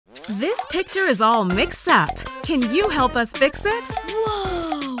This picture is all mixed up. Can you help us fix it?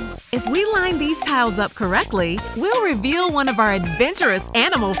 Whoa! If we line these tiles up correctly, we'll reveal one of our adventurous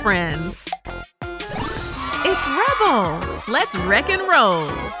animal friends. It's Rebel! Let's wreck and roll!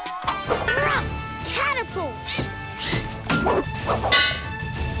 Catapult!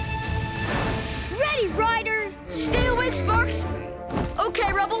 Ready, Ryder! Stay awake, Sparks!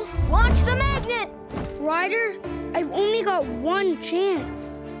 Okay, Rebel, launch the magnet! Ryder, I've only got one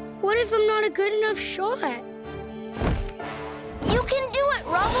chance. What if I'm not a good enough shot? You can do it,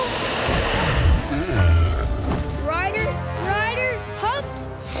 Rebel! Ryder, pups!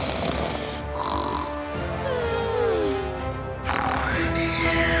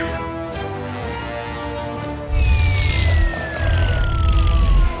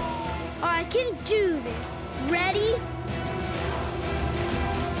 I can do this. Ready?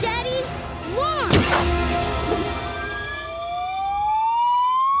 Steady, launch!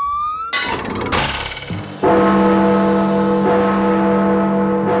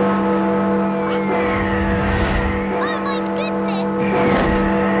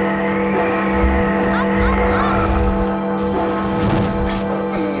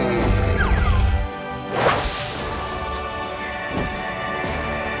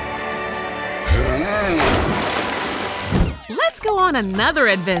 Let's go on another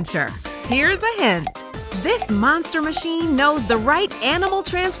adventure. Here's a hint. This monster machine knows the right animal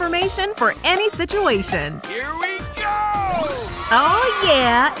transformation for any situation. Here we go! Oh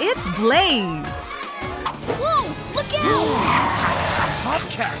yeah, it's Blaze. Whoa, look out!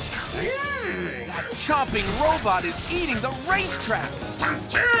 Bobcats! That chomping robot is eating the racetrack!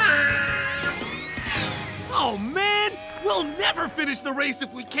 Oh man! We'll never finish the race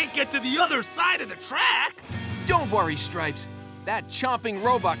if we can't get to the other side of the track! Don't worry, Stripes. That chomping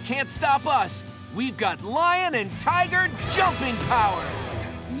robot can't stop us. We've got lion and tiger jumping power!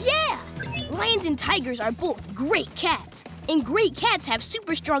 Yeah! Lions and tigers are both great cats. And great cats have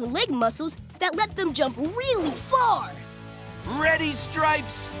super strong leg muscles that let them jump really far. Ready,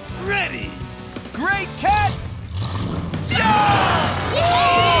 Stripes? Ready! Great cats, jump!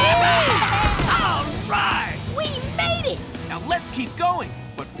 All right! We made it! Now let's keep going,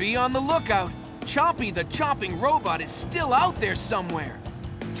 but be on the lookout. Chompy the chomping robot is still out there somewhere.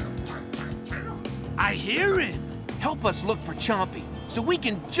 I hear him. Help us look for Chompy so we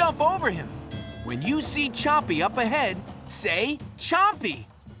can jump over him. When you see Chompy up ahead, say Chompy.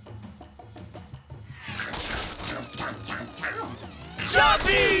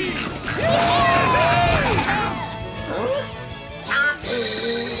 Chompy!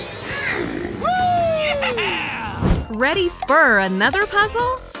 Yeah! Ready for another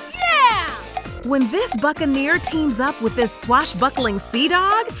puzzle? Yeah! When this buccaneer teams up with this swashbuckling sea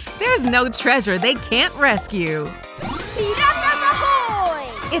dog, there's no treasure they can't rescue. Piratas ahoy!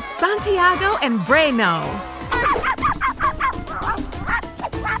 It's Santiago and Breno.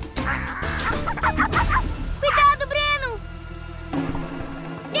 Cuidado, Breno!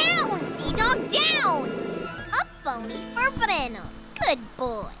 Down, Sea Dog, down! Up only for Breno. Good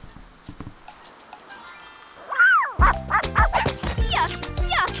boy. Yuck,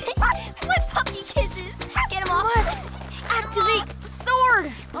 yuck! What puppy kisses? Get him off. Must activate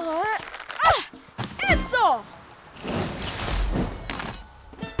sword. Eso!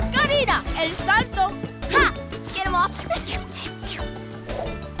 Carina, el salto. Ha! Get him off.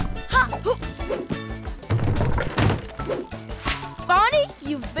 Ha! Bonnie,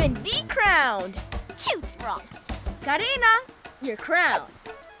 you've been decrowned. Cute rock. Karina, you're crowned.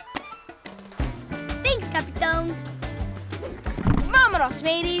 Thanks, Capitão. Vámonos,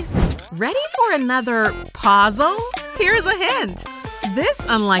 mateys. Ready for another puzzle? Here's a hint. This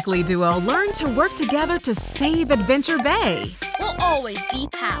unlikely duo learned to work together to save Adventure Bay. We'll always be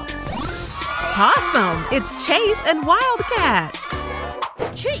pals. Awesome! It's Chase and Wildcat.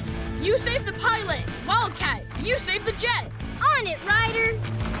 Chase, you save the pilot. Wildcat, you save the jet. On it, Ryder.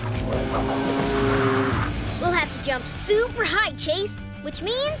 We'll have to jump super high, Chase, which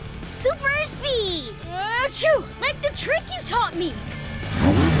means super speed. Achoo! Like the trick you taught me.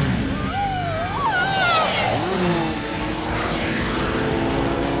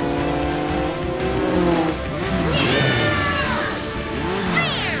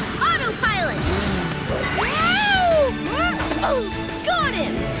 Autopilot! Oh, got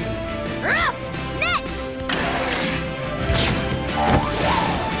him! Rough net!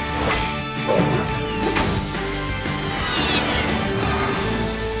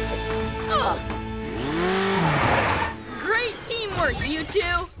 Great teamwork, you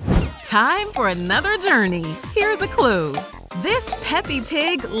two. Time for another journey. Here's a clue. This Peppy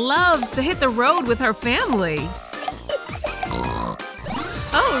pig loves to hit the road with her family.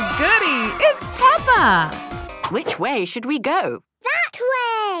 Oh, Yeah! Which way should we go? That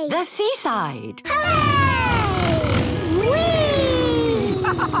way! The seaside. Hooray! Whee!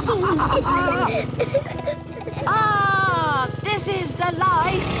 Ah, this is the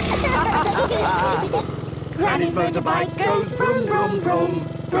life. Granny's motorbike goes brum, brum, brum.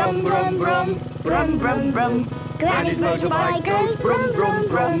 Brum, brum, brum. Brum, brum, brum. Granny's motorbike goes brum, brum,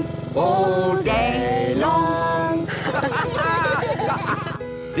 brum. All day long.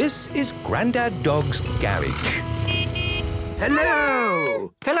 This is Grandad Dog's garage.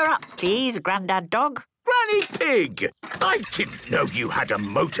 Hello! Fill her up, please, Grandad Dog. Granny Pig! I didn't know you had a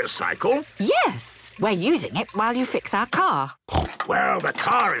motorcycle. Yes, we're using it while you fix our car. Well, the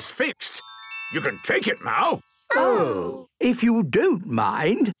car is fixed. You can take it now. Oh. If you don't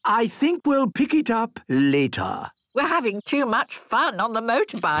mind, I think we'll pick it up later. We're having too much fun on the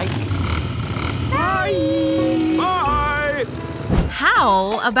motorbike. Bye! Bye!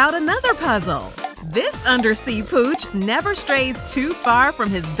 How about another puzzle? This undersea pooch never strays too far from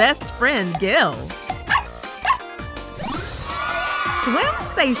his best friend, Gil.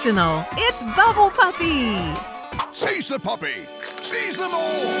 Swim-sational! It's Bubble Puppy! Seize the puppy! Seize them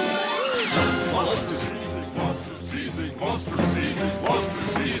all! Monster seizing, monster seizing, monster seizing, monster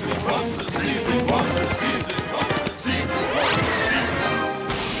seizing, monster seizing, monster seizing, monster seizing, monster seizing.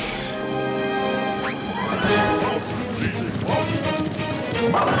 Monster seizing, monster.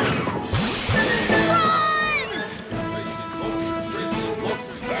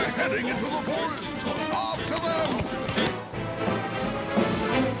 They're heading into the forest! After them!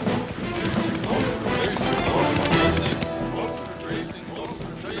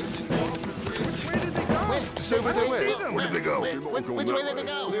 Just over there. Where did they go? Which way did they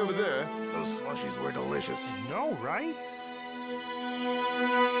go? Way over there. Those slushies were delicious. No, right?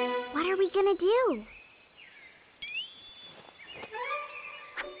 What are we gonna do?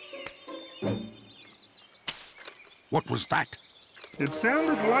 What was that? It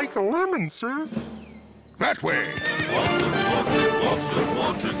sounded like a lemon, sir. That way!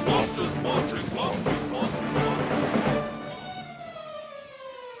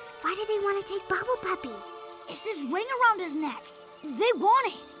 Why do they want to take Bubble Puppy? It's this ring around his neck. They want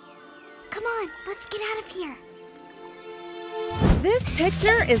it. Come on, let's get out of here. This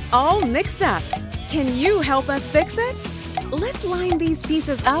picture is all mixed up. Can you help us fix it? Let's line these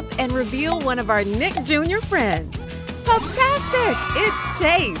pieces up and reveal one of our Nick Jr. friends. Puptastic! It's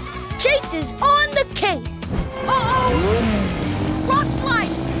Chase. Chase is on the case. Uh-oh! Rock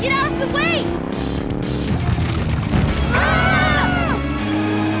slide! Get out of the way! Ah!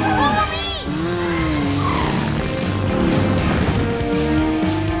 Follow me!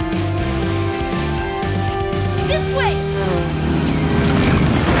 This way!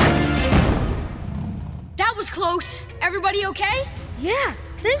 That was close. Everybody okay? Yeah,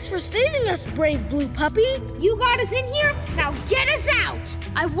 thanks for saving us, brave blue puppy. You got us in here, now get us out!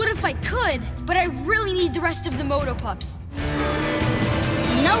 I would if I could, but I really need the rest of the Moto Pups.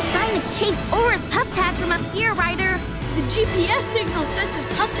 No sign of Chase or his pup tag from up here, Ryder. The GPS signal says his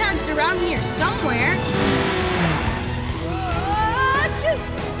pup tag's around here somewhere.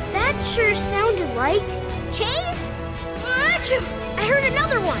 That sure sounded like Chase. I heard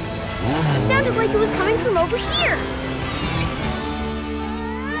another one. It sounded like it was coming from over here.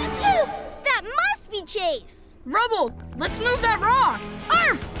 That must be Chase. Rubble, let's move that rock.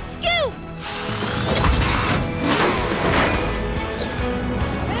 Arf! Scoop!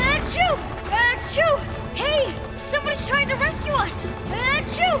 Achoo! Achoo! Hey, somebody's trying to rescue us.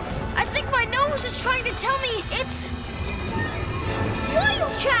 Achoo! I think my nose is trying to tell me it's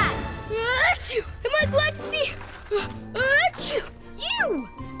Wildcat. Achoo! Am I glad to see? Achoo! You!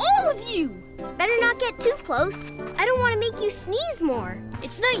 All of you! Better not get too close. I don't want to make you sneeze more.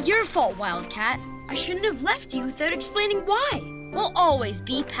 It's not your fault, Wildcat. I shouldn't have left you without explaining why. We'll always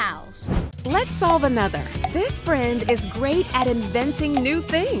be pals. Let's solve another. This friend is great at inventing new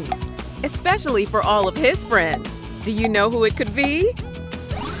things, especially for all of his friends. Do you know who it could be?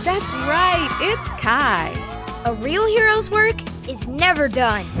 That's right, it's Kai. A real hero's work is never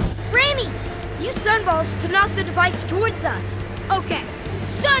done. Ramy, use sunballs to knock the device towards us. Okay,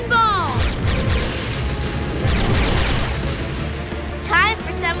 sunballs! Time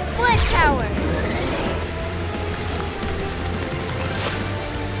for some foot power.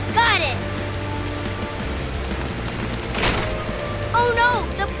 Got it. Oh no,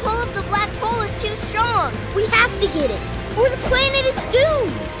 the pull of the black hole is too strong. We have to get it, or the planet is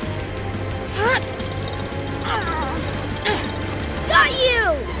doomed. Got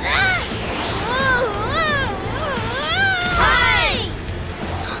you! Hi!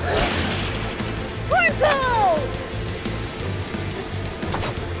 Portal!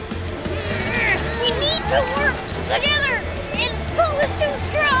 We to work together. Its pull is too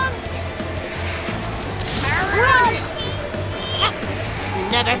strong. Run!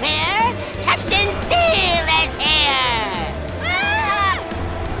 Never fear, Captain Steel is here!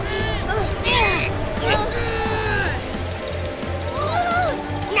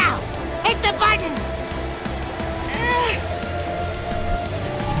 Now, hit the button!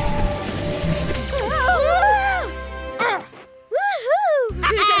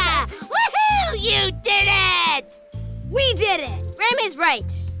 Woohoo! You did it! We did it! Rammy's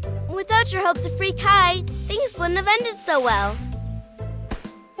right. Without your help to freak high, things wouldn't have ended so well.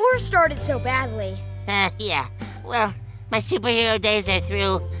 Or started so badly. Yeah. Well, my superhero days are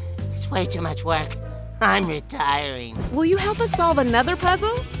through. It's way too much work. I'm retiring. Will you help us solve another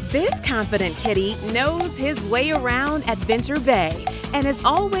puzzle? This confident kitty knows his way around Adventure Bay and is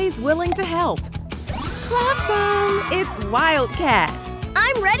always willing to help. Blossom, it's Wildcat.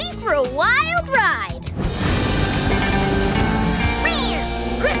 I'm ready for a wild ride.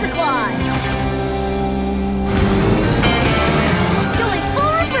 Gripper Claws! Going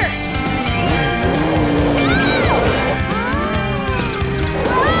full reverse! No!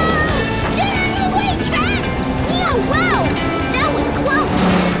 Get out of the way, Cat! Oh, wow! That was close!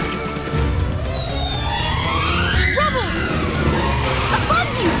 Rubble!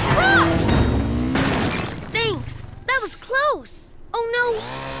 Above you! Rocks! Thanks! That was close! Oh no!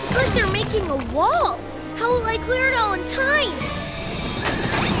 It's like they're making a wall! How will I clear it all in time?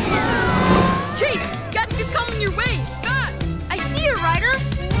 Chase! Gatsby's coming your way! Fast! I see her, Ryder!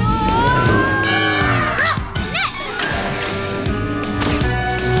 Net!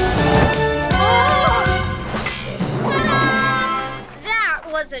 That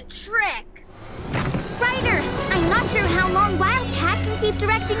was a trick! Ryder, I'm not sure how long Wildcat can keep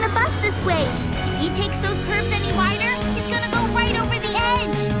directing the bus this way. If he takes those curves any wider, he's gonna go right over the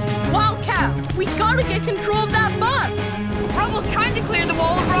edge. Wildcat! We gotta get control of that bus! Rubble's trying to clear the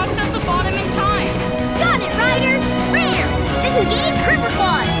wall of rocks at the bottom in time. Got it, Ryder! Ram! Disengage Gripper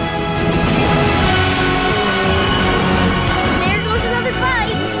Claws! There goes another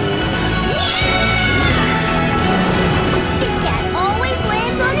bite! Yeah! This cat always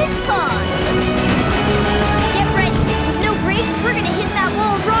lands on his paws! Get ready! With no brakes, we're gonna hit that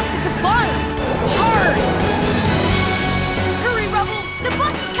wall of rocks at the bottom! Hard! Hurry, Rubble! The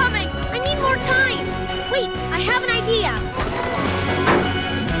bus is coming! I need more time! Wait, I have an idea!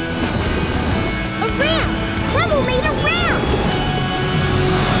 A ramp! Rubble made a ramp!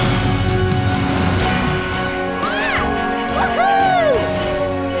 Ah! Woohoo!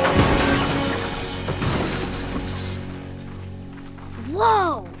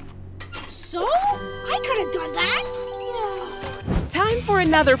 Whoa! So? I could have done that! Time for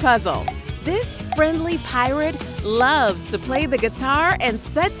another puzzle. This friendly pirate loves to play the guitar and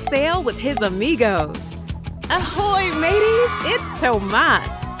set sail with his amigos. Ahoy, mateys! It's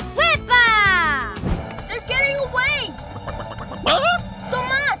Tomas. Peppa! They're getting away!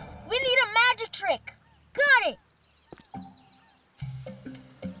 Tomas, we need a magic trick. Got it!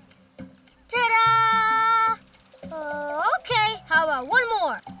 Ta-da! Okay, how about one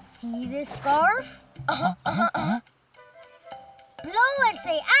more? See this scarf? Blow and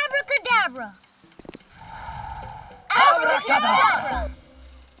say abracadabra. Abracadabra!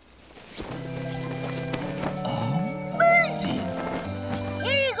 Amazing!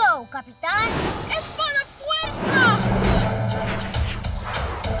 Here you go, Capitán. ¡Es con la fuerza!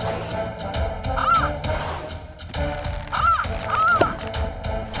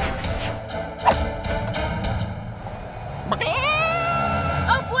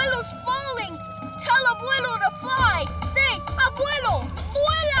 Abuelo's falling! Tell Abuelo to fly! Say, Abuelo,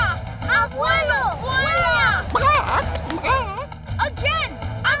 vuela! Abuelo, vuela! Again!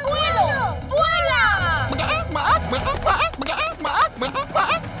 Abuelo, vuela!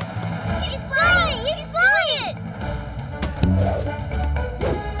 He's flying! He's flying!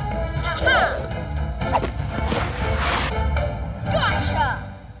 Aha! Gotcha!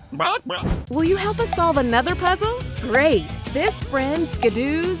 Will you help us solve another puzzle? Great! This friend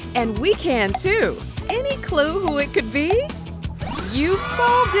skidoos, and we can too. Any clue who it could be? You've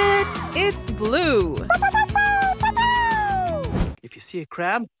solved it! It's blue. If you see a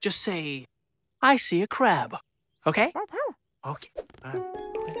crab, just say, I see a crab. Okay? Okay.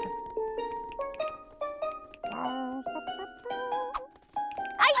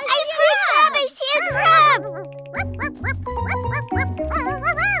 I see a crab!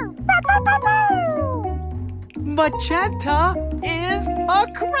 Magenta is a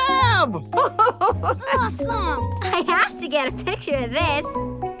crab! Awesome! I have to get a picture of this.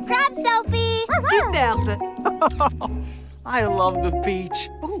 Crab selfie! Superbe! I love the beach.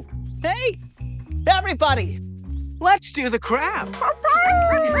 Ooh, hey! Everybody, let's do the crab.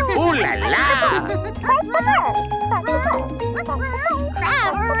 Ooh la la!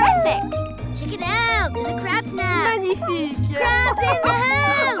 Crab, perfect! Check it out, to the crab's nap. Magnifique! Crabs in the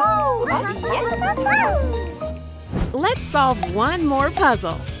house! Let's solve one more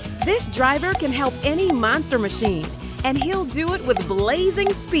puzzle. This driver can help any monster machine, and he'll do it with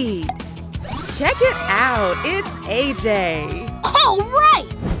blazing speed. Check it out, it's AJ. All right!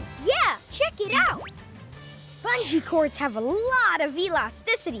 Yeah, check it out. Bungee cords have a lot of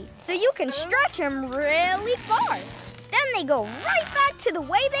elasticity, so you can stretch them really far. Then they go right back to the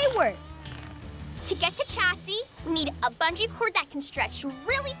way they were. To get to chassis, we need a bungee cord that can stretch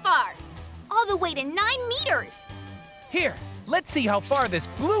really far, all the way to 9 meters. Here, let's see how far this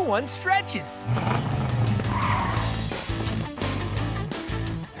blue one stretches.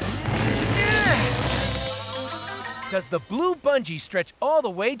 Does the blue bungee stretch all the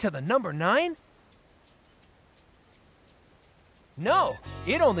way to the number 9? No,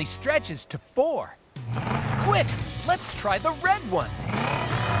 it only stretches to 4. Quick, let's try the red one.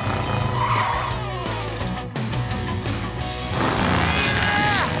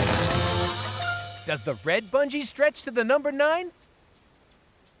 Does the red bungee stretch to the number 9?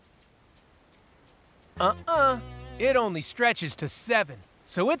 It only stretches to 7,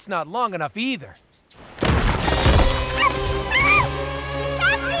 so it's not long enough either.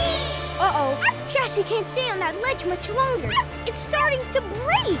 Uh-oh, Chassis can't stay on that ledge much longer. It's starting to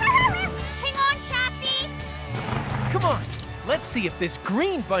break. Hang on, Chassis. Come on, let's see if this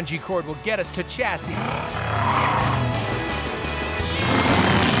green bungee cord will get us to Chassis.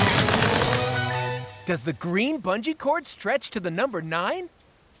 Does the green bungee cord stretch to the number 9?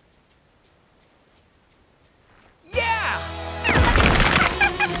 Yeah!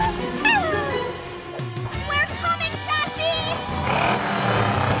 We're coming, Chassis!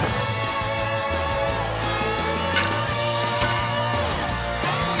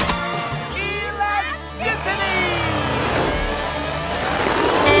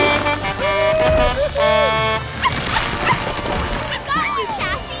 We got you,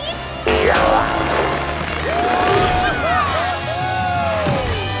 Chassis!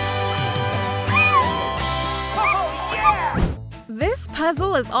 This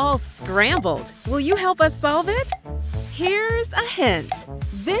puzzle is all scrambled. Will you help us solve it? Here's a hint.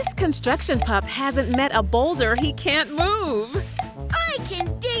 This construction pup hasn't met a boulder he can't move. I can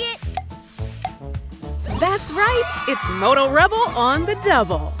dig it. That's right, it's Moto Rebel on the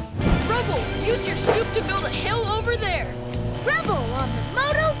double. Rebel, use your scoop to build a hill over there. Rebel on the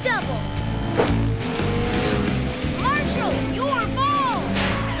Moto Double. Marshall, your ball!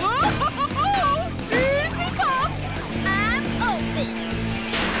 Easy, pups. I'm open.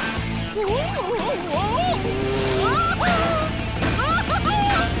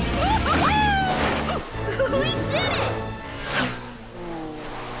 We did it!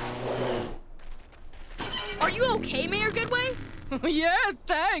 Are you okay, Mayor Goodway? Yes,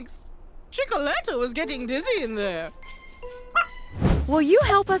 thanks. Chicoletta was getting dizzy in there. Will you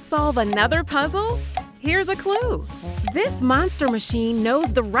help us solve another puzzle? Here's a clue. This monster machine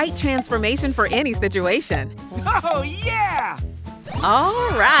knows the right transformation for any situation. Oh, yeah! All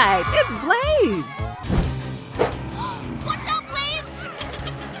right, it's Blaze. Watch out, Blaze!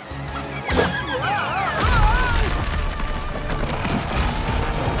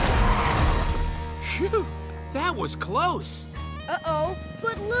 Phew, that was close. Uh-oh,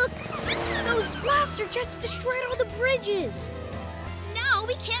 but look! Those blaster jets destroyed all the bridges! Now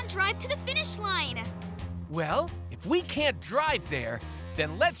we can't drive to the finish line. Well, if we can't drive there,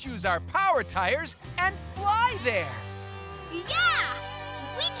 then let's use our power tires and fly there. Yeah!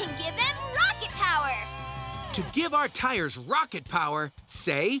 We can give them rocket power! To give our tires rocket power,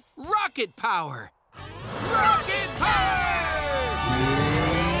 say rocket power. Rocket power!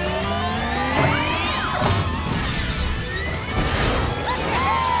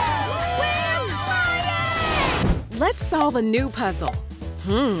 Let's solve a new puzzle.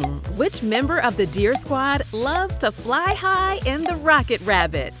 Which member of the Deer Squad loves to fly high in the Rocket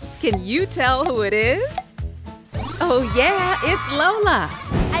Rabbit? Can you tell who it is? Oh yeah, it's Lola.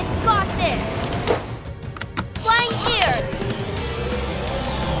 I've got this. Flying ears.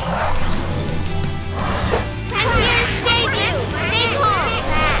 I'm here to save you! Stay calm!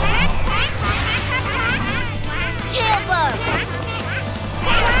 Tail bump.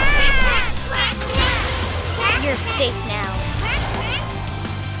 You're safe now.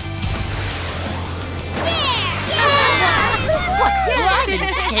 What flying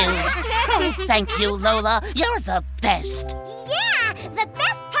skills! Oh, thank you, Lola. You're the best. Yeah! The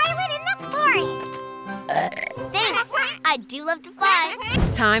best pilot in the forest! Thanks. I I do love to fly.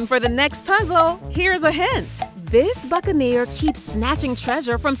 Time for the next puzzle. Here's a hint. This buccaneer keeps snatching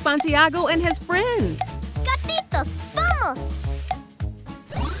treasure from Santiago and his friends. Gatitos, vamos!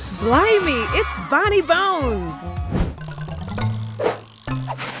 Blimey, it's Bonnie Bones.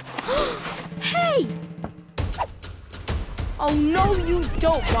 Hey! Oh, no, you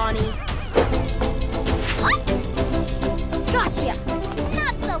don't, Bonnie. What? Gotcha!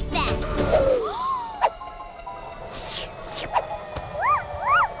 Not so fast.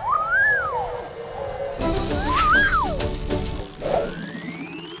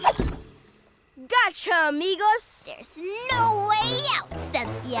 Gotcha, amigos! There's no way out,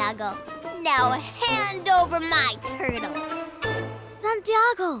 Santiago. Now hand over my turtles.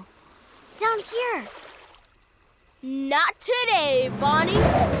 Santiago, down here. Not today, Bonnie.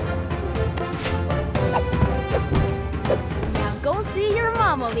 Now go see your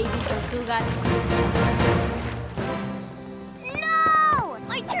mama, baby tortugas. No!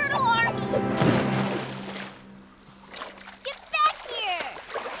 My turtle army! Get back here!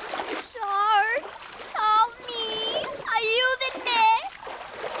 Shark, help me! Ayúdenme!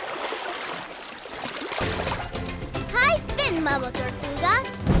 Hi, Fin, Mama Tortuga.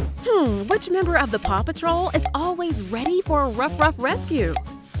 Which member of the PAW Patrol is always ready for a rough rescue?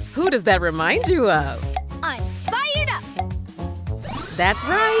 Who does that remind you of? I'm fired up! That's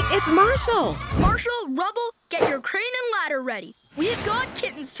right, it's Marshall. Marshall, Rubble, get your crane and ladder ready. We've got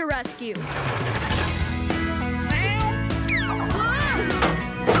kittens to rescue.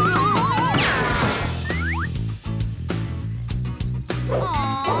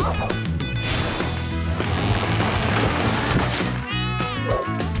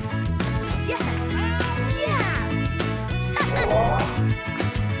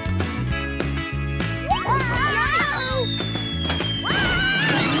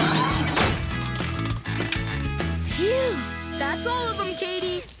 That's all of them,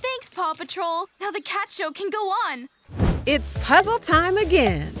 Katie. Thanks, Paw Patrol. Now the cat show can go on. It's puzzle time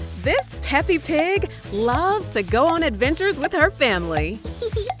again. This Peppy Pig loves to go on adventures with her family.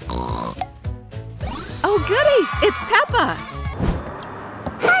 Oh, goody! It's Peppa.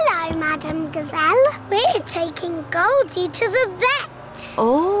 Hello, Madam Gazelle. We're taking Goldie to the vet.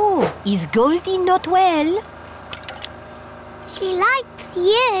 Oh, is Goldie not well? She likes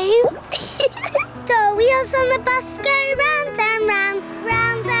you. The wheels on the bus go round and round,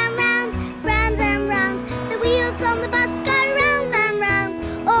 round and round, round and round. The wheels on the bus go round and round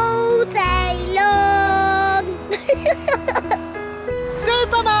all day long.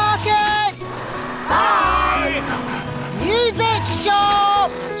 Supermarket! Hi! Music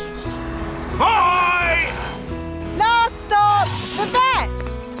shop! Hi! Last stop, the vet!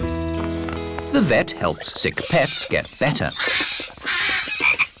 The vet helps sick pets get better.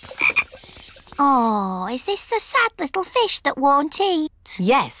 Oh, is this the sad little fish that won't eat?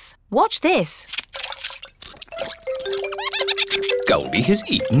 Yes. Watch this. Goldie has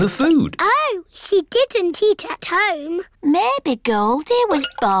eaten the food. Oh, she didn't eat at home. Maybe Goldie was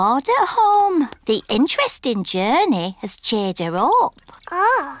bored at home. The interesting journey has cheered her up.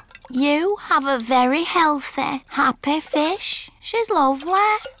 Ah. You have a very healthy, happy fish. She's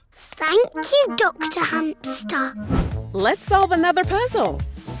lovely. Thank you, Dr. Hamster. Let's solve another puzzle.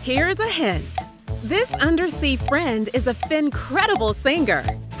 Here's a hint. This undersea friend is a Fincredible singer.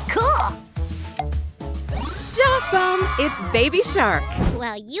 Cool! Jawsome! It's Baby Shark.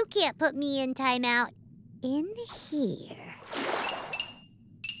 Well, you can't put me in timeout. In here.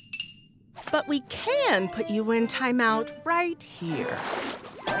 But we can put you in timeout right here.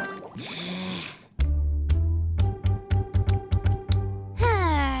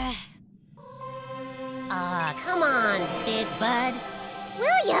 Come on, Big Bud.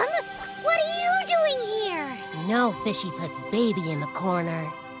 William, what are you doing here? No fishy puts baby in the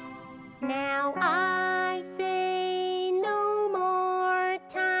corner. Now I say no more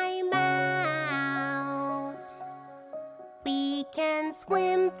timeout. We can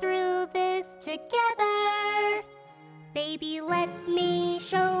swim through this together. Baby, let me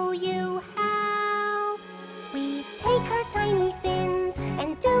show you how. We take our tiny fins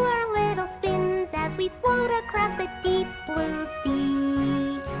and do our little spins as we float across the deep blue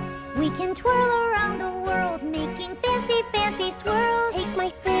sea. We can twirl around the world, making fancy, fancy swirls. Take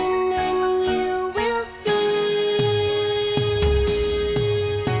my fin and you will see.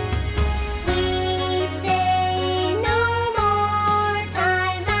 We say no more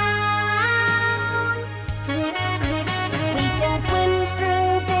timeout. We can swim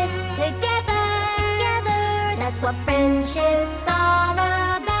through this together. That's what friendship's all about.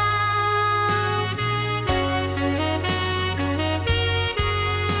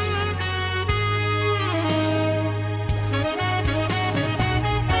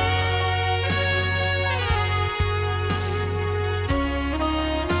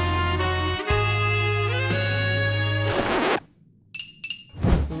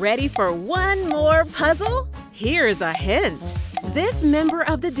 Ready for one more puzzle? Here's a hint. This member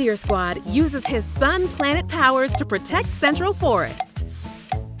of the Deer Squad uses his sun planet powers to protect Central Forest.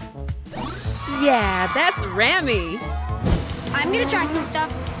 Yeah, that's Rami. I'm gonna try some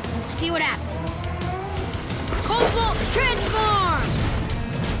stuff. See what happens. Cold Bolt, transform!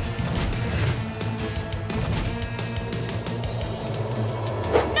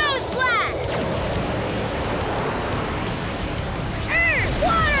 Nose blast!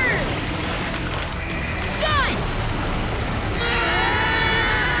 Water! Sun!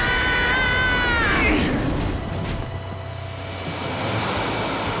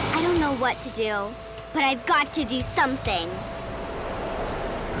 I don't know what to do, but I've got to do something.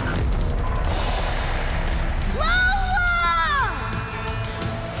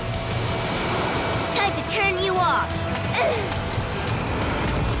 Time to turn you off.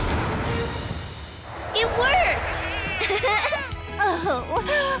 It worked! Oh.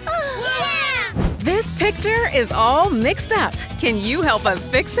 Yeah! This picture is all mixed up. Can you help us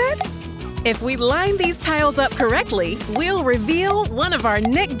fix it? If we line these tiles up correctly, we'll reveal one of our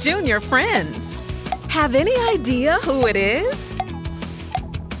Nick Jr. friends. Have any idea who it is?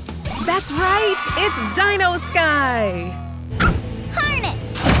 That's right, it's Dino Sky. Harness!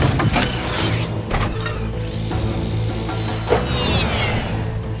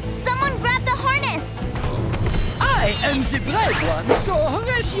 Someone grab the harness! I am the brave one, so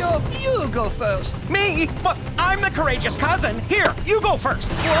Horatio, you go first. Me? But I'm the courageous cousin. Here, you go first.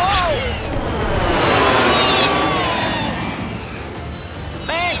 Whoa!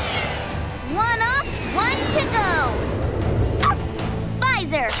 Thanks. One off, one to go.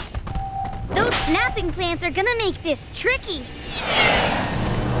 Visor! Those snapping plants are gonna make this tricky.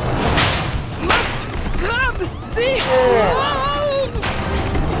 Must grab the...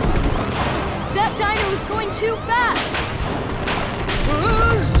 That dino is going too fast.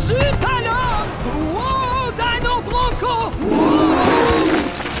 Zut alors! Whoa, Dino Bronco!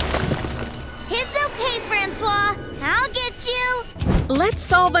 It's okay, Francois. I'll get you. Let's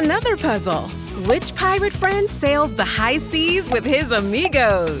solve another puzzle. Which pirate friend sails the high seas with his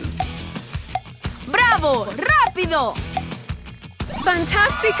amigos? Bravo! Rápido!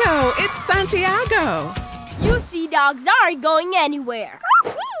 Fantastico! It's Santiago! You sea dogs aren't going anywhere.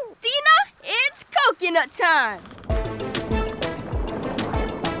 Tina, it's coconut time!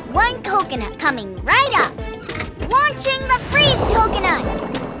 One coconut coming right up. Launching the freeze coconut.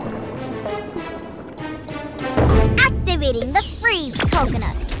 Activating the freeze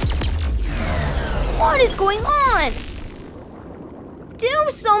coconut. What is going on? Do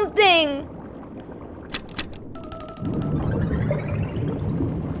something!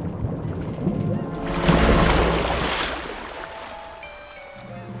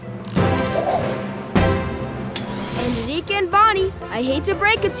 Enrique and Bonnie, I hate to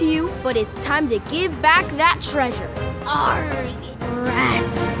break it to you, but it's time to give back that treasure. Arrgh,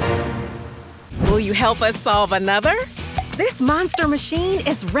 rats. Will you help us solve another? This monster machine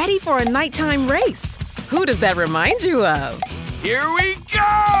is ready for a nighttime race. Who does that remind you of? Here we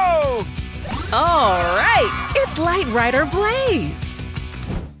go! All right, it's Light Rider Blaze.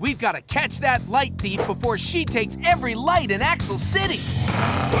 We've got to catch that light thief before she takes every light in Axel City.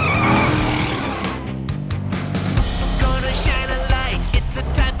 Gonna shine a light, it's a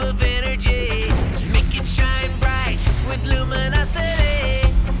type of energy. Make it shine bright with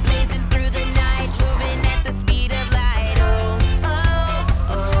luminosity. Blazing through the night, moving at the speed of light. Oh, oh,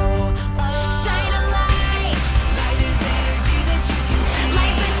 oh, oh. Shine a light. Light is energy that you can see.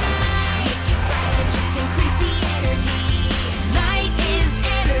 Light the night. Brighter, just increase the energy. Light is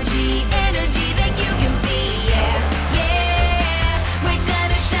energy, energy that you can see. Yeah, yeah. We're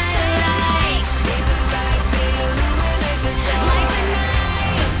gonna shine a light. Raise a light, light the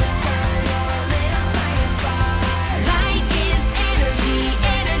night. The sun, little tiny spark. Light is energy,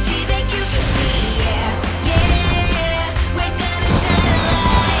 energy that you can see. Yeah, yeah. We're gonna shine a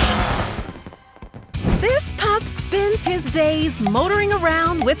light. This pup spends his days motoring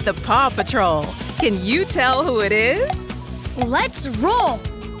around with the PAW Patrol. Can you tell who it is? Let's roll!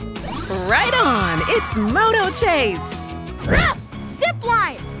 Right on, it's Moto Chase. Ruff!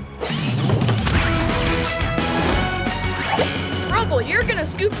 Zipline! Rubble, you're gonna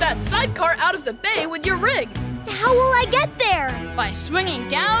scoop that sidecar out of the bay with your rig. How will I get there? By swinging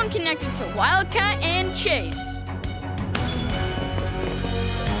down, connecting to Wildcat and Chase.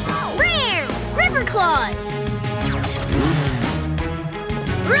 Rare! River Claws!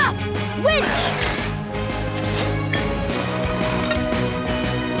 Ruff! Winch!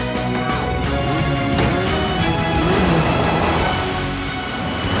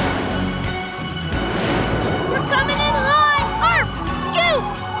 We're coming in hot! Arf! Scoop!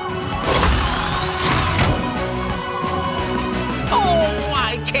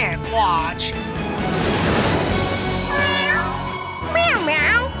 watch. Meow,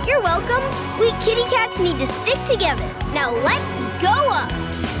 meow. You're welcome. We kitty cats need to stick together. Now let's go up.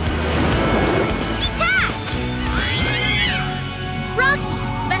 Detach! Rocky,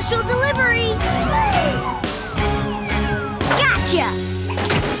 special delivery. Gotcha!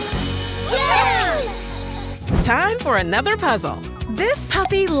 Yeah! Time for another puzzle. This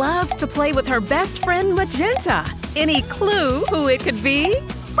puppy loves to play with her best friend, Magenta. Any clue who it could be?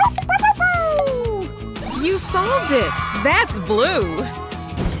 You solved it. That's Blue.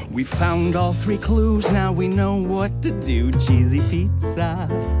 We found all 3 clues, now we know what to do. Cheesy pizza.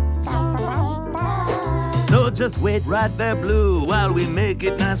 So just wait right there, Blue, while we make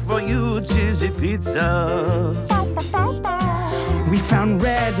it nice for you. Cheesy pizza. We found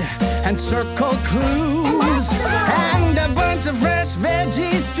red and circle clues, and a bunch of fresh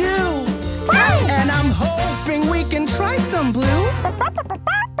veggies too. And I'm hoping we can try some, Blue.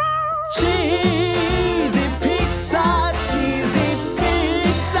 Cheesy pizza, cheesy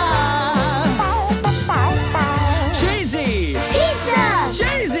pizza. Cheesy pizza.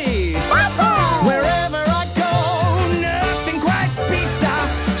 Cheesy. Wherever I go, nothing quite pizza.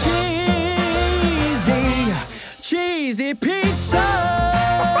 Cheesy, cheesy pizza.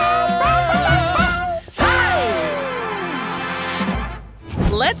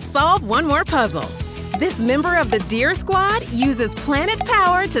 Let's solve one more puzzle. This member of the Deer Squad uses planet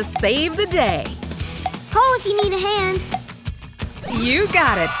power to save the day. Call if you need a hand. You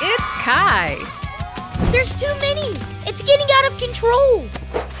got it. It's Kai. There's too many. It's getting out of control.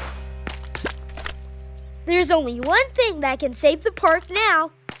 There's only one thing that can save the park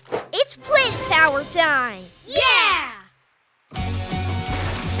now. It's planet power time. Yeah!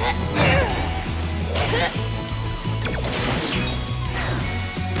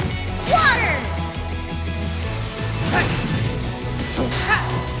 Water!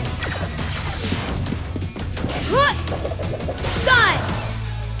 Sun!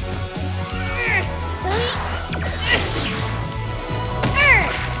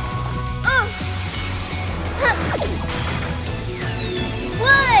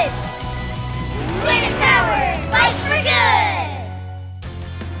 Wood! Planet power! Fight for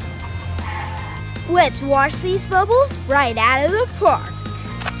good! Let's wash these bubbles right out of the park.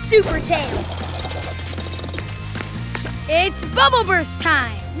 Super tail. It's bubble burst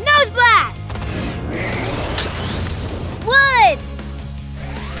time. Nose blast! Wood!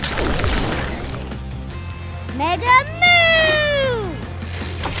 Mega move!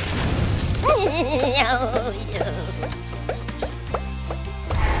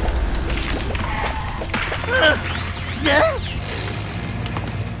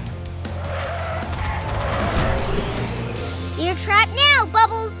 You're trapped now,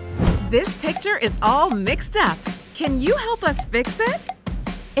 Bubbles. This picture is all mixed up. Can you help us fix it?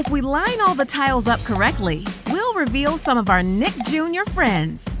 If we line all the tiles up correctly, we'll reveal some of our Nick Jr.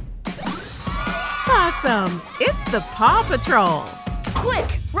 friends. Awesome! It's the PAW Patrol.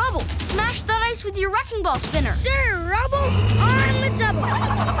 Quick, Rubble, smash that ice with your wrecking ball spinner. Sir, Rubble, on the double.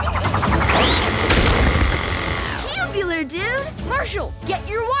 Tubular, dude. Marshall, get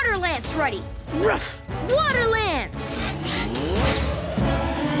your water lance ready. Ruff. Water lance.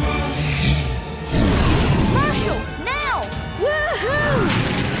 Marshall, now. Woohoo!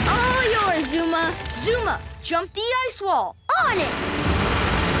 All yours, Zuma. Zuma, jump the ice wall. On it.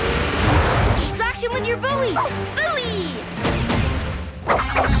 Distract him with your buoys. Buoy.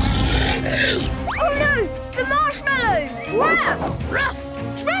 Oh no! The marshmallows! Wow! Ruff!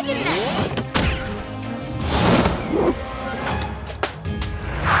 Dragon net!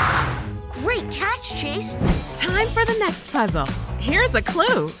 Great catch, Chase! Time for the next puzzle. Here's a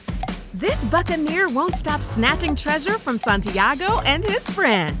clue. This buccaneer won't stop snatching treasure from Santiago and his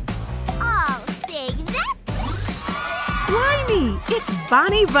friends. I'll say that. Blimey, it's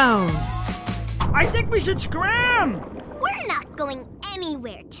Bonnie Bones. I think we should scram! We're not going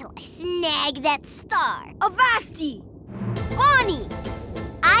anywhere till I snag that star. Avasti! Bonnie!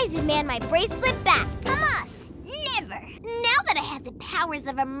 I demand my bracelet back from us. Never. Now that I have the powers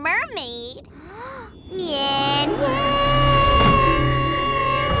of a mermaid. Mien.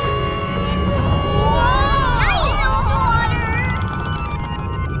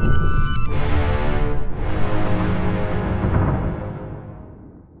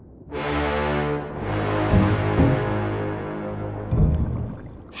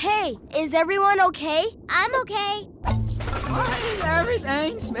 Hey, is everyone okay? I'm okay. Why is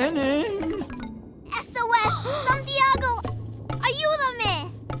everything spinning? SOS! Santiago!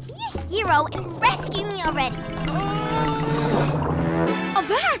 Ayúdame! Be a hero and rescue me already.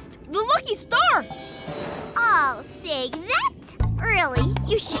 Avast! The lucky star! I'll say that. Really?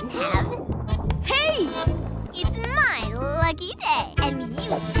 You shouldn't have. Hey! It's my lucky day, and you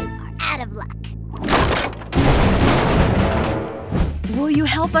two are out of luck. Will you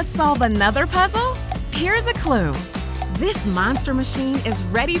help us solve another puzzle? Here's a clue. This monster machine is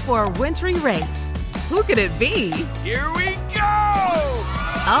ready for a wintry race. Who could it be? Here we go!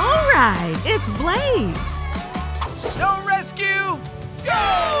 All right, it's Blaze. Snow rescue,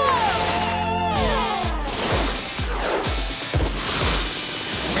 go!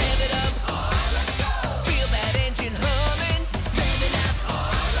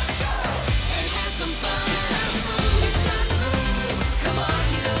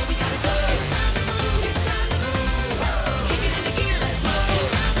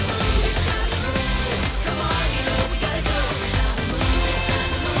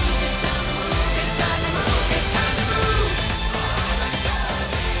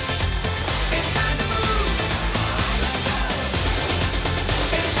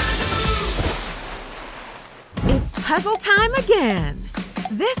 Puzzle time again.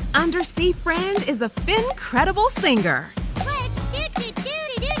 This undersea friend is a Fin-credible singer. Let's do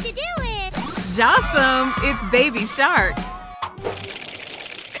it! Jawsome, it's Baby Shark.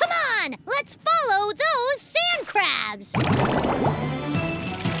 Come on, let's follow those sand crabs.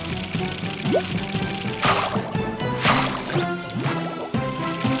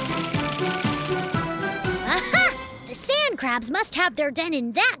 Aha! The sand crabs must have their den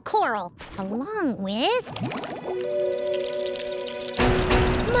in that coral, along with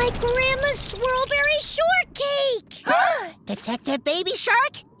my grandma's swirlberry shortcake! Detective Baby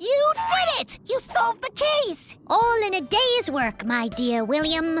Shark, you did it! You solved the case! All in a day's work, my dear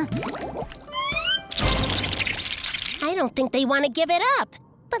William. I don't think they want to give it up.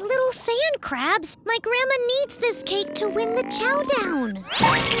 But little sand crabs, my grandma needs this cake to win the chowdown.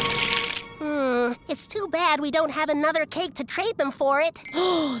 It's too bad we don't have another cake to trade them for it.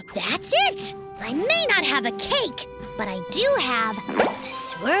 That's it! I may not have a cake, but I do have a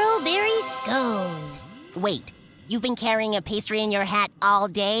swirlberry scone. Wait, you've been carrying a pastry in your hat all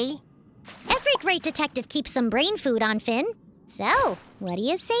day? Every great detective keeps some brain food on Finn. So, what do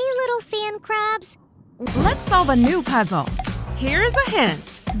you say, little sand crabs? Let's solve a new puzzle. Here's a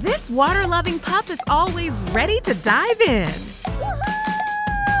hint. This water-loving pup is always ready to dive in.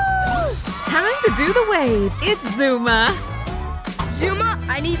 Time to do the wave. It's Zuma. Zuma,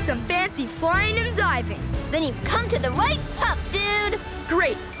 I need some fancy flying and diving. Then you've come to the right pup, dude.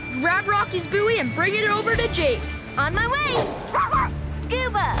 Great. Grab Rocky's buoy and bring it over to Jake. On my way.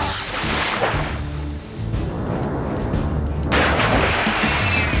 Scuba.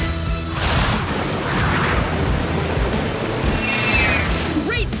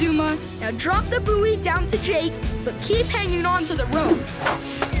 Great, Zuma. Now drop the buoy down to Jake, but keep hanging on to the rope.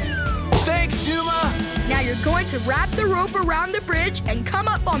 Thanks, Zuma! Now you're going to wrap the rope around the bridge and come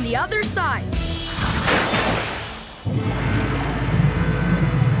up on the other side.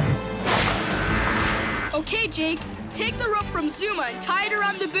 Okay, Jake. Take the rope from Zuma and tie it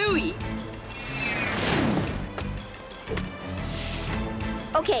around the buoy.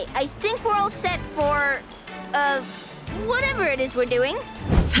 Okay, I think we're all set for, whatever it is we're doing.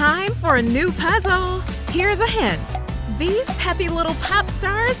 Time for a new puzzle. Here's a hint. These peppy little pop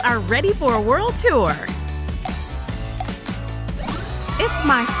stars are ready for a world tour. It's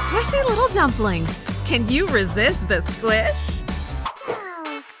my squishy little dumplings. Can you resist the squish?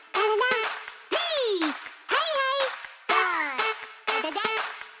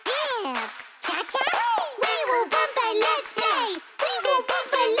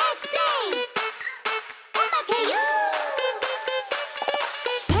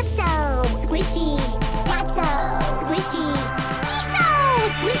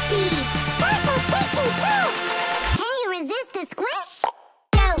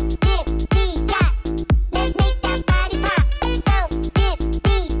 Let's make that body pop.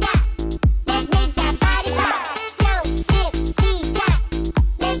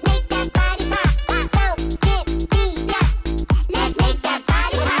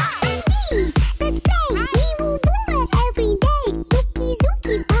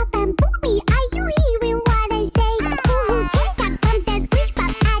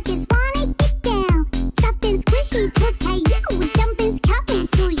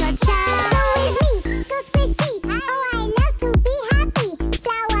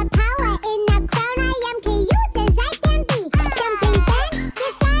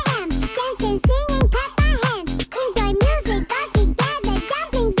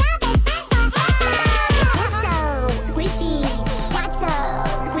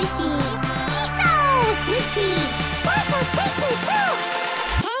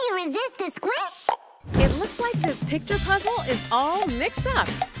 all mixed up.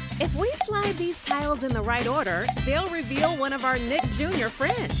 If we slide these tiles in the right order, they'll reveal one of our Nick Jr.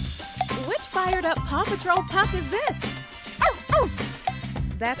 friends. Which fired-up PAW Patrol pup is this? Oh, oh!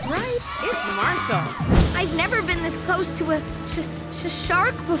 That's right, it's Marshall. I've never been this close to a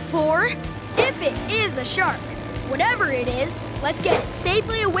shark before. If it is a shark, whatever it is, let's get it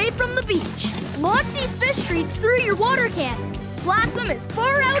safely away from the beach. Launch these fish treats through your water cannon. Blast them as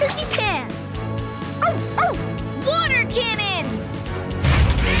far out as you can. Oh, oh! Water cannons!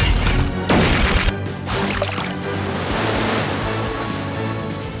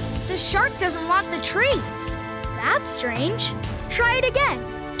 The shark doesn't want the treats. That's strange. Try it again.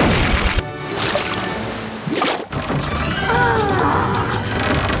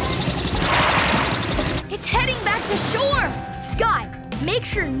 It's heading back to shore. Sky, make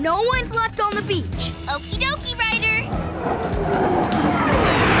sure no one's left on the beach. Okie dokie, Ryder.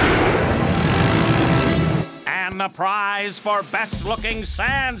 And the prize for best-looking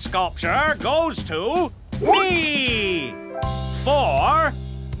sand sculpture goes to me! For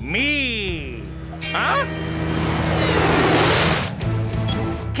me! Huh?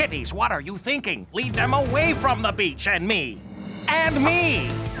 Kitties, what are you thinking? Lead them away from the beach and me! And me!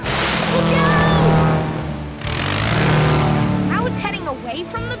 Look out! Now it's heading away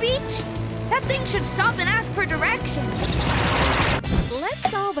from the beach? That thing should stop and ask for directions. Let's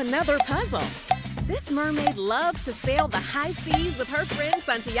solve another puzzle. This mermaid loves to sail the high seas with her friends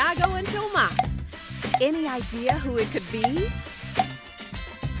Santiago and Tomas. Any idea who it could be?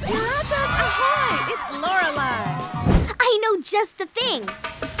 Piratas ahoy! It's Lorelai. I know just the thing.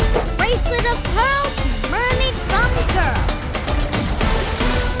 Bracelet of pearl to mermaid from girl.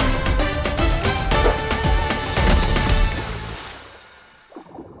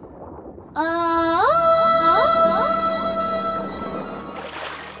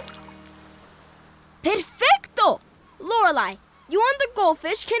 Perfecto! Lorelai, you and the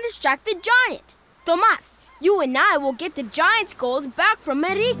goldfish can distract the giant. Tomas, you and I will get the giant's gold back from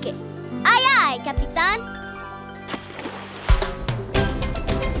Enrique. Aye, aye, Capitán.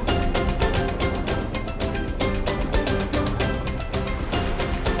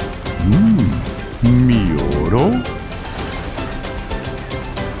 Mi oro?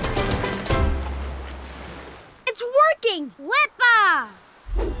 It's working! Wepa!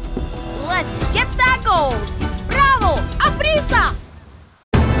 Let's get that gold! Bravo! ¡Aprisa!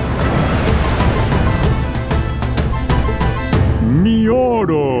 Mi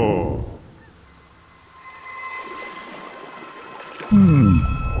oro.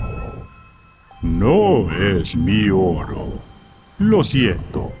 No es mi oro. Lo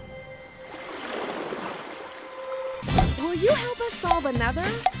siento. Will you help us solve another?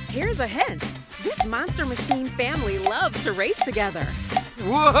 Here's a hint. This Monster Machine family loves to race together.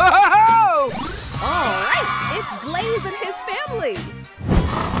 Whoa! All right, it's Blaze and his family.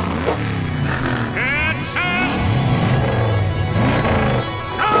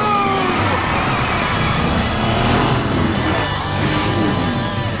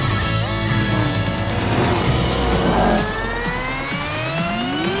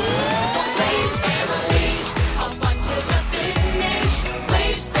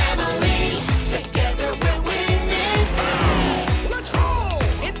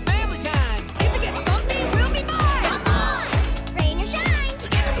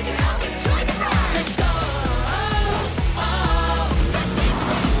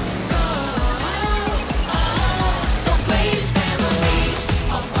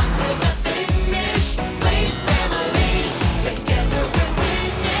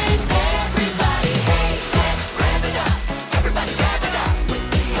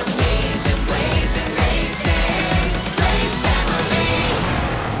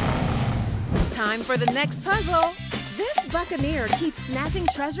 Time for the next puzzle. This buccaneer keeps snatching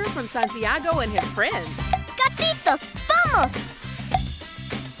treasure from Santiago and his friends. Gatitos, vamos!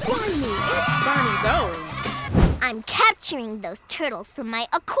 Barney, it's Barney Bones. I'm capturing those turtles from my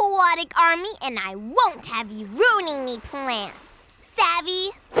aquatic army, and I won't have you ruining me plans.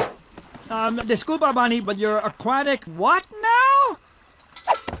 Savvy? Disculpa, Bunny, but you're aquatic what now?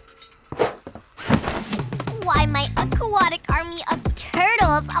 Why, my aquatic army of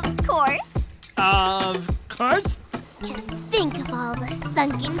turtles, of course. Of course. Just think of all the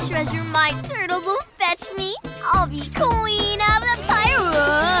sunken treasure my turtles will fetch me. I'll be queen of the pirate.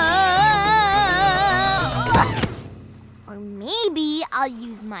 Or maybe I'll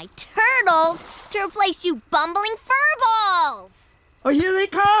use my turtles to replace you bumbling furballs. Oh, here they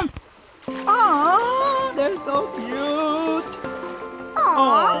come. Oh, they're so cute.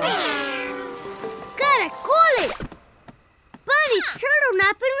 Aww. Caracoles. Bunny's turtle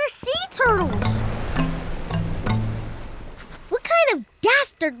napping the sea turtles. kind of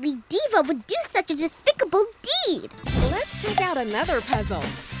dastardly diva would do such a despicable deed? Let's check out another puzzle.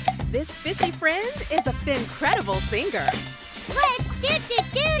 This fishy friend is a Fincredible singer. Let's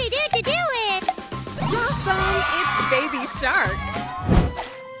do it! Awesome! It's Baby Shark.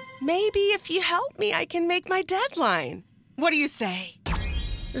 Maybe if you help me, I can make my deadline. What do you say?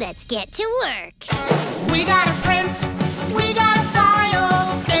 Let's get to work. We gotta print, we gotta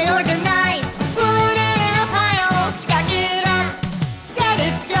file, stay organized, put it in a pile, stack it up, get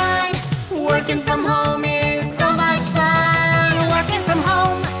it done. Working from home is so much fun. Working from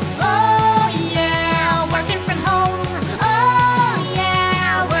home, oh yeah. Working from home, oh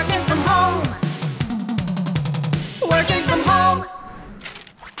yeah. Working from home. Working from home.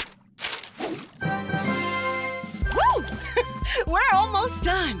 Woo! We're almost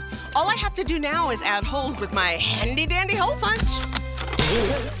done. All I have to do now is add holes with my handy-dandy hole punch.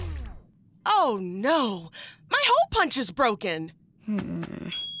 Oh, no. My hole punch is broken.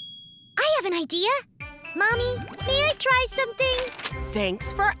 I have an idea. Mommy, may I try something?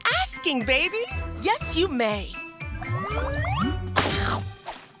 Thanks for asking, baby. Yes, you may.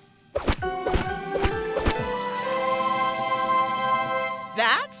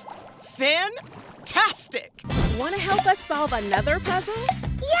 That's fantastic. Want to help us solve another puzzle?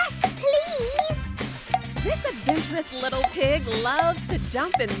 Yes, please. This adventurous little pig loves to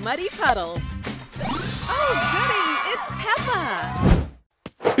jump in muddy puddles. Oh, goody, it's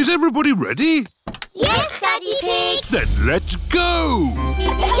Peppa. Is everybody ready? Yes, Daddy Pig. Then let's go!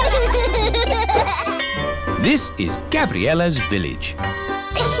 This is Gabriella's village.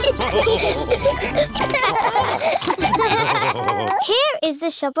 Here is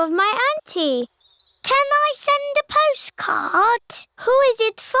the shop of my auntie. Can I send a postcard? Who is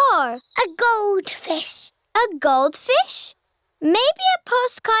it for? A goldfish. A goldfish? Maybe a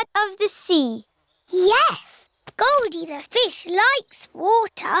postcard of the sea. Yes, Goldie the fish likes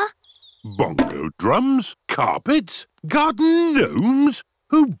water. Bongo drums, carpets, garden gnomes.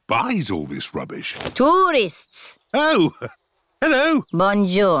 Who buys all this rubbish? Tourists. Oh, hello.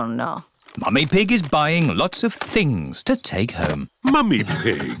 Buongiorno. Mummy Pig is buying lots of things to take home. Mummy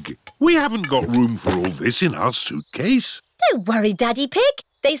Pig, we haven't got room for all this in our suitcase. Don't worry, Daddy Pig.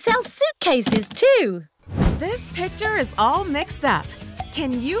 They sell suitcases too. This picture is all mixed up.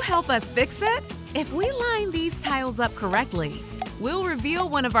 Can you help us fix it? If we line these tiles up correctly, we'll reveal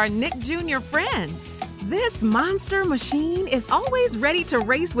one of our Nick Jr. friends. This monster machine is always ready to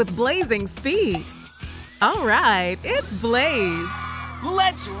race with blazing speed. All right, it's Blaze.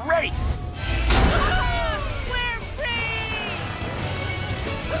 Let's race! We're free!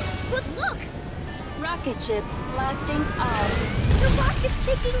 But look! Rocket ship blasting off. The rocket's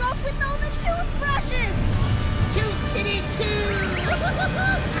taking off with all the toothbrushes!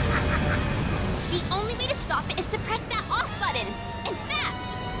 The only way to stop it is to press that off button, and fast.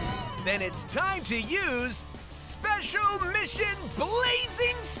 Then it's time to use Special Mission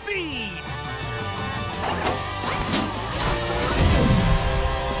Blazing Speed!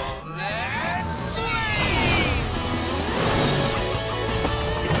 Let's blaze!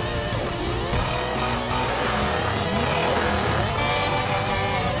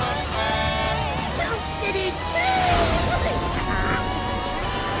 Toasted it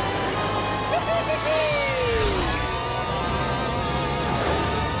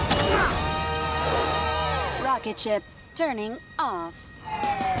Rocket ship turning off.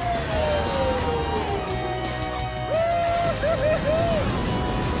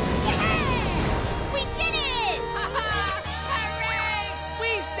 We did it! Hooray! We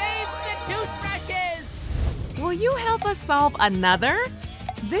saved the toothbrushes! Will you help us solve another?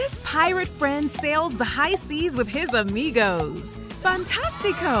 This pirate friend sails the high seas with his amigos.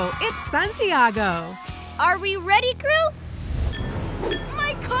 Fantastico! It's Santiago. Are we ready, crew?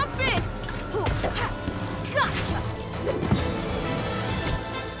 My compass! Gotcha!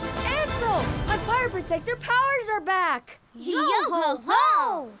 Ansel! My fire protector powers are back!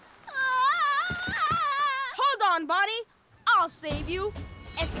 Yo-ho-ho! Hold on, Bonnie. I'll save you.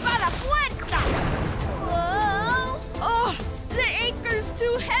 Espada fuerza! Whoa! Oh, the anchor's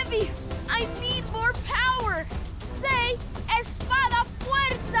too heavy. I need more power. Say, espada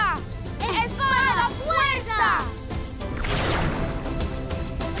fuerza! Espada fuerza!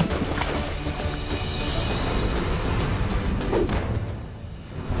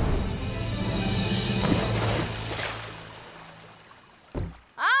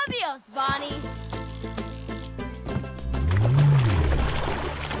 Adios, Bonnie.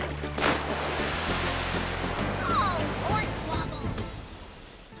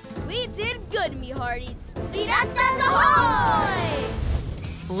 We did good, me hearties. Piratas ahoy!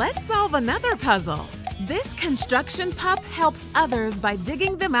 Let's solve another puzzle. This construction pup helps others by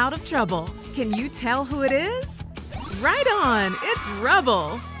digging them out of trouble. Can you tell who it is? Right on, it's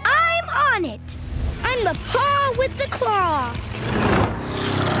Rubble. I'm on it. I'm the paw with the claw.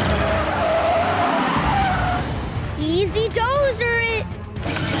 Easy dozer it.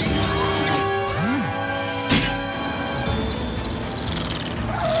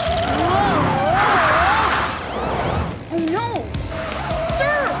 Oh no!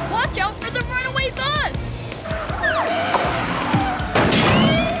 Sir, watch out for the runaway bus!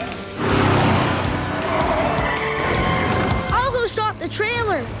 I'll go stop the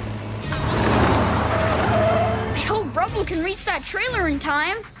trailer. I hope Rubble can reach that trailer in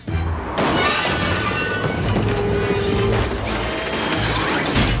time.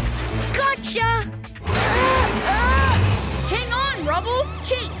 Gotcha! Hang on, Rubble!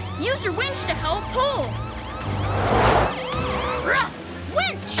 Chase, use your winch to help pull. Rough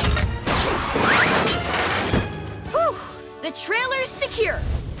winch! Whew! The trailer's secure.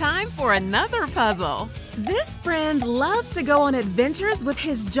 Time for another puzzle. This friend loves to go on adventures with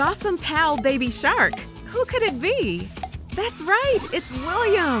his jawsome pal baby shark. Who could it be? That's right, it's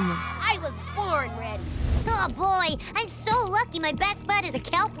William. I was born ready. Oh boy, I'm so lucky my best bud is a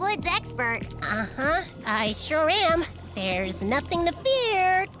kelp woods expert. Uh-huh, I sure am. There's nothing to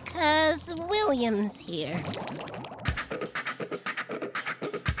fear, 'cause William's here.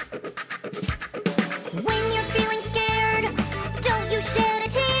 When you're feeling scared, don't you shed a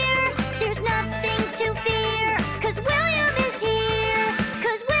tear. There's nothing to fear, 'cause William is here.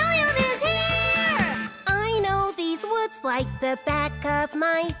 'Cause William is here. I know these woods like the back of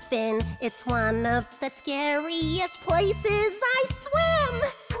my fin. It's one of the scariest places I swim.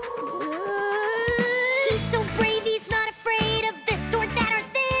 He's so brave, he's not afraid of this or that or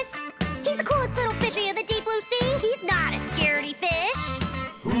this. He's the coolest little fishy of the deep blue sea. He's not a scaredy fish.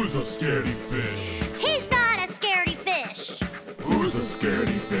 Who's a scaredy fish? He's not a scaredy fish. Who's a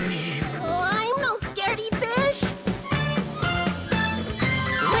scaredy fish? Oh, I'm no scaredy fish.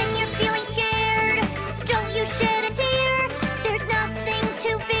 When you're feeling scared, don't you shed a tear. There's nothing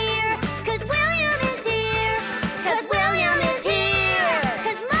to fear, 'cause William is here. 'Cause William is here.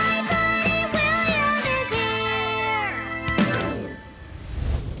 'Cause my buddy William is here.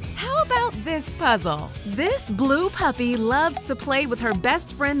 How about this puzzle? This blue puppy loves to play with her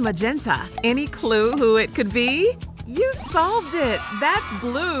best friend Magenta. Any clue who it could be? You solved it. That's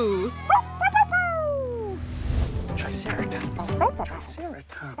Blue. Triceratops.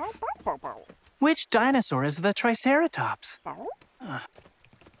 Triceratops. Which dinosaur is the Triceratops?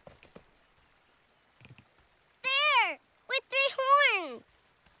 There, with 3 horns.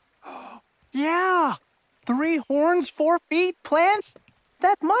 Yeah! 3 horns, 4 feet, plants?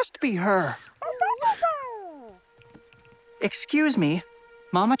 That must be her. Excuse me,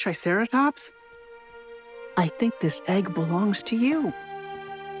 Mama Triceratops? I think this egg belongs to you.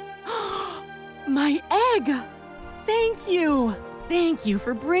 My egg! Thank you! Thank you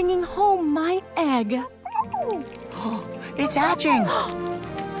for bringing home my egg. It's hatching!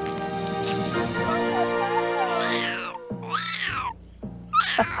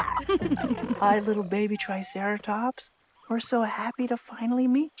 Hi, little baby Triceratops. We're so happy to finally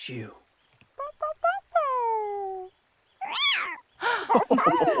meet you.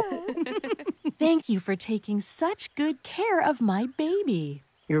 Thank you for taking such good care of my baby.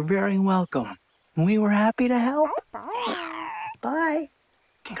 You're very welcome. We were happy to help. Bye.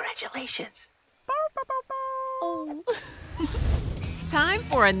 Congratulations. Oh. Time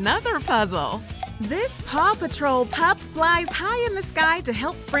for another puzzle. This PAW Patrol pup flies high in the sky to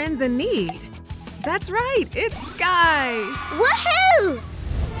help friends in need. That's right, it's Sky. Woohoo!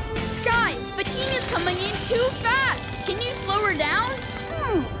 Sky, Bettina's coming in too fast. Can you slow her down?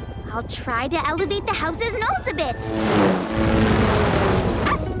 I'll try to elevate the house's nose a bit.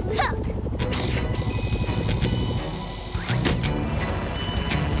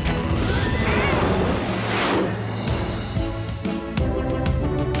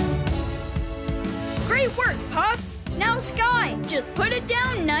 Great work, pups. Now, Sky, just put it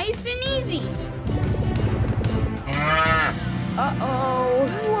down nice and easy. Uh-oh.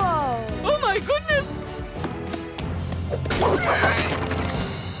 Whoa. Oh my goodness!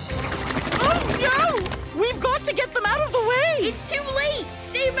 Oh no! We've got to get them out of the way! It's too late.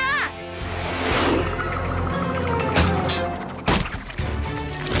 Stay back.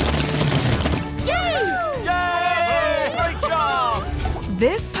 Yay! Yay! Great job!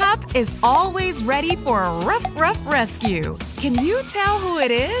 This pup is always ready for a rough rescue. Can you tell who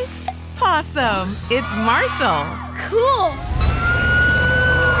it is? Possum, it's Marshall. Cool.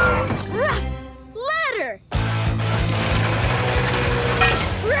 Rough ladder.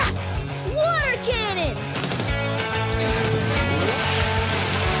 Rough water cannon.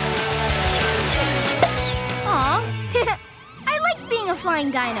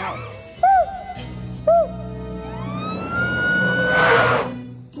 flying dino.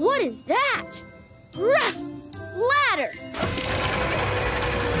 What is that? Ruff! Ladder!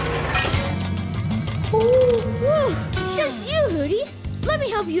 Whew, it's just you, Hootie. Let me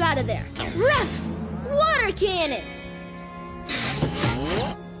help you out of there. Ruff! Water cannons!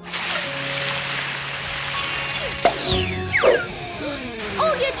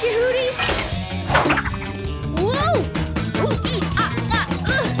 I'll get you, Hootie! Whoa!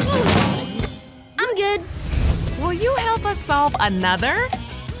 I'm good. Will you help us solve another?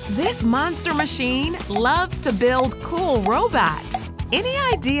 This monster machine loves to build cool robots. Any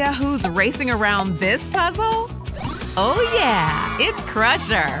idea who's racing around this puzzle? Oh yeah, it's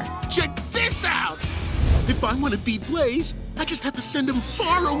Crusher. Check this out! If I want to beat Blaze, I just have to send him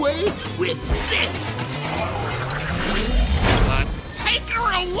far away with this. Take her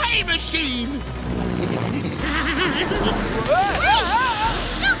away, machine! Wait!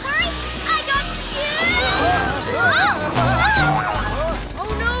 Don't worry! I got you! Oh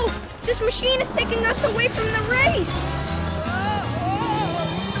no! This machine is taking us away from the race!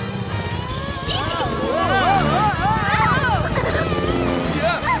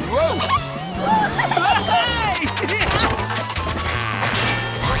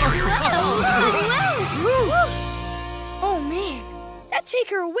 Oh man, that take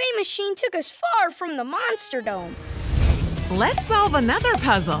her away machine took us far from the Monster Dome. Let's solve another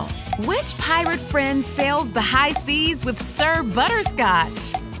puzzle. Which pirate friend sails the high seas with Sir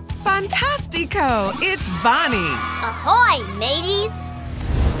Butterscotch? Fantastico! It's Bonnie. Ahoy, mateys!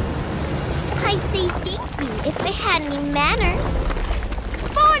 I'd say thank you if I had any manners.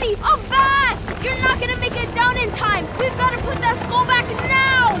 Bonnie, avast! You're not gonna make it down in time. We've got to put that skull back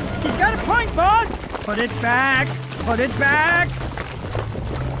now. He's got a point, boss! Put it back! Put it back!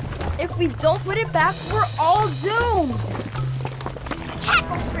 If we don't put it back, we're all doomed.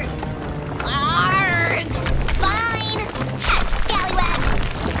 Cackle fruit! Arrgh! Fine! Catch, scallywag!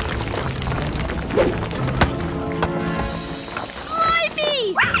 Fly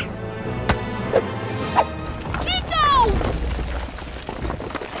me! Kiko!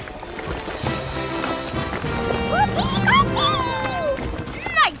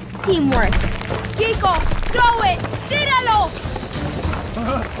 Nice teamwork! Kiko, throw it! Tíralo!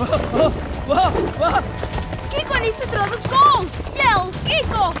 Kiko needs to throw the skull! Yell,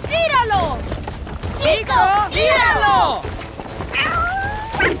 Kiko, tíralo! Kiko, tíralo!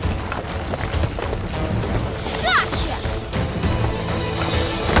 Gotcha!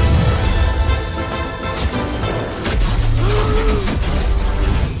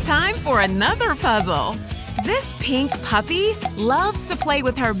 Time for another puzzle. This pink puppy loves to play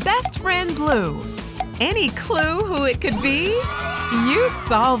with her best friend Blue. Any clue who it could be? You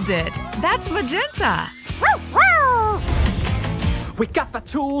solved it. That's Magenta. We got the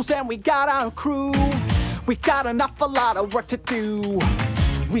tools and we got our crew. We got an awful lot of work to do.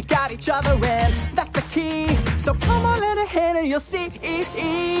 We got each other and that's the key. So come on, let ahead and you'll see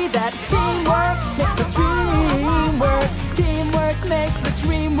that teamwork makes the dream work. Teamwork makes the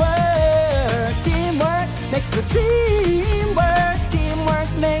dream work. Teamwork makes the dream work. Teamwork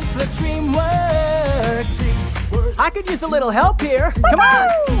makes the dream work. I could use a little help here. Come on,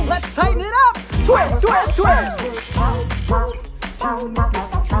 let's tighten it up. Twist, twist, twist.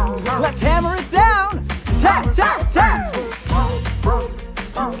 Let's hammer it down. Tap, tap, tap.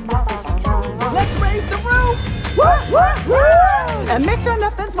 Let's raise the roof. And make sure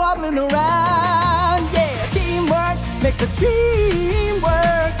nothing's wobbling around. Yeah, teamwork makes the dream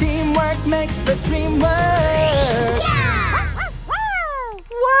work. Teamwork makes the dream work.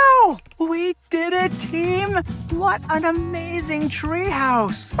 Wow! We did it, team! What an amazing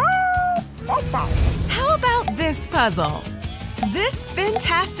treehouse! How about this puzzle? This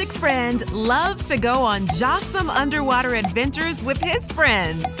fantastic friend loves to go on jawsome underwater adventures with his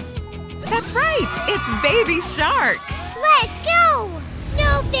friends. That's right, it's Baby Shark. Let's go!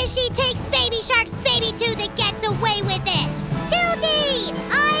 No fishy takes Baby Shark's baby to the gets away with it. To thee,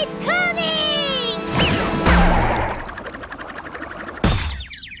 I'm coming!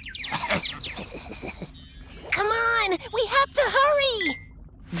 Come on, we have to hurry!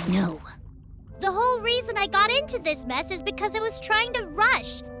 No. The whole reason I got into this mess is because I was trying to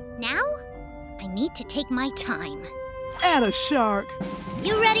rush. Now, I need to take my time. Atta shark!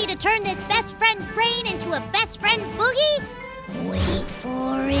 You ready to turn this best friend brain into a best friend boogie? Wait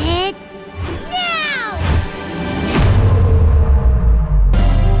for it. Now!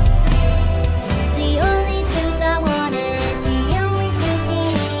 The only truth I wanted, the only truth he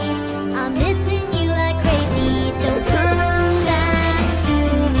needs. I'm missing you like crazy, so come back to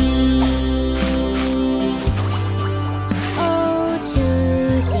me. Oh, to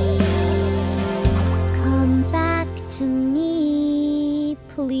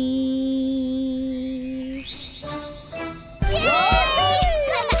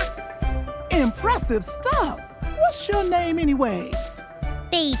impressive stuff. What's your name anyways?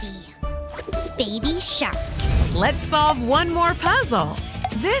 Baby. Baby Shark. Let's solve one more puzzle.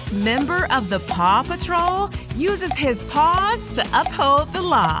 This member of the PAW Patrol uses his paws to uphold the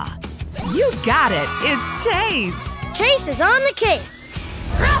law. You got it. It's Chase. Chase is on the case.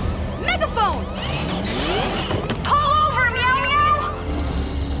 Ruff! Megaphone! Pull over, Meow Meow!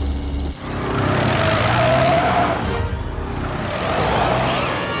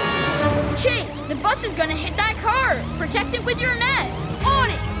 Chase, the bus is gonna hit that car. Protect it with your net. On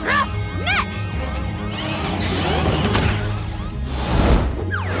it! Ruff! Net!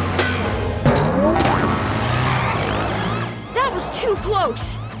 That was too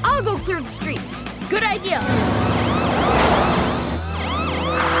close. I'll go clear the streets. Good idea.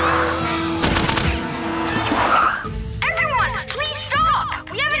 Everyone, please stop!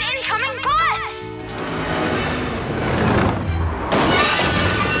 We have an incoming bus!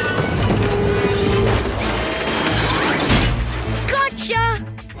 Gotcha!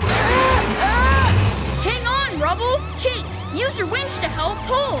 Hang on, Rubble. Chase, use your winch to help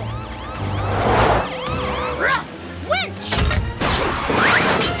pull. Ruff! Winch!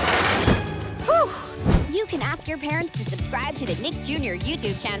 Whew! You can ask your parents to subscribe to the Nick Jr.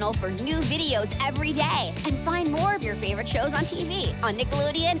 YouTube channel for new videos every day. And find more of your favorite shows on TV on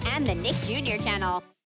Nickelodeon and the Nick Jr. channel.